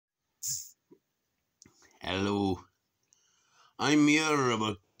Hello. I'm here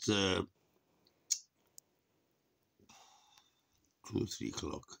about 2 or 3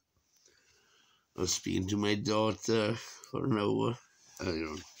 o'clock. I was speaking to my daughter for an hour.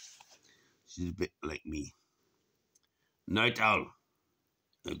 She's a bit like me. Night owl.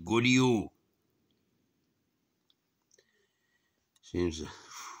 Good you. Seems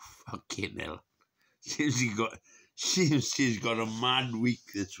fucking hell. Seems she's got a mad week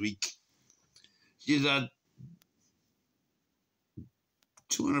this week. She's had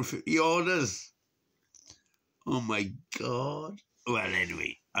 250 orders. Oh my God. Well,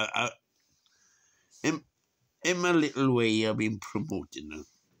 anyway, in my little way, I've been promoting her.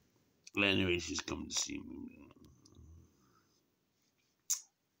 Well, anyway, she's come to see me.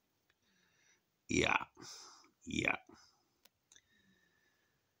 Yeah.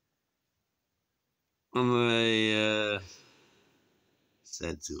 And I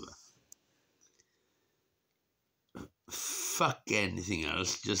said to her, fuck anything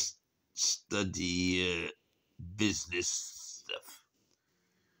else, just study business stuff.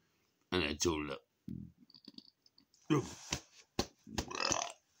 And I told her,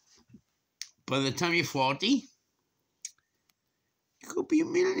 by the time you're 40, you could be a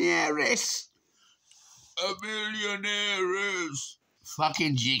millionaire. A millionaire.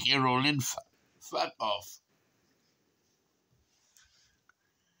 Fucking J.K. Rowling, fuck off.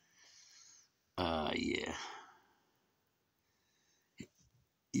 Yeah.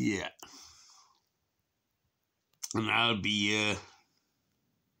 Yeah. And I'll be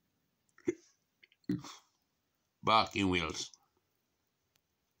barking wheels.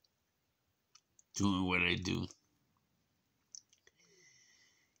 Doing what I do.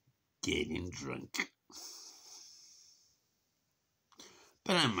 Getting drunk.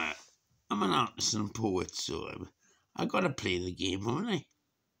 But I'm an artist and poet, so I gotta play the game, haven't I?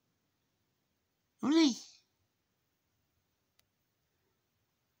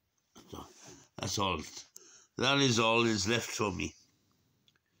 That's all. That is all is left for me.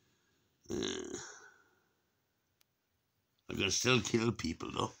 I can still kill people,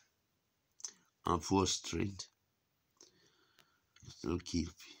 though. I'm force trained. Still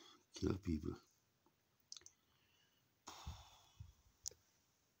kill people.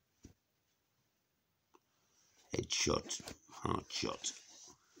 Headshot, heart shot.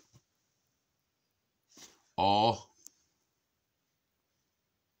 Or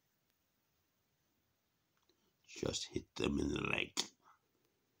just hit them in the leg.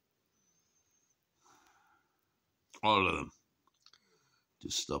 All of them. To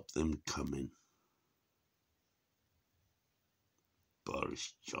stop them coming.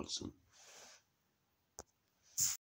 Boris Johnson.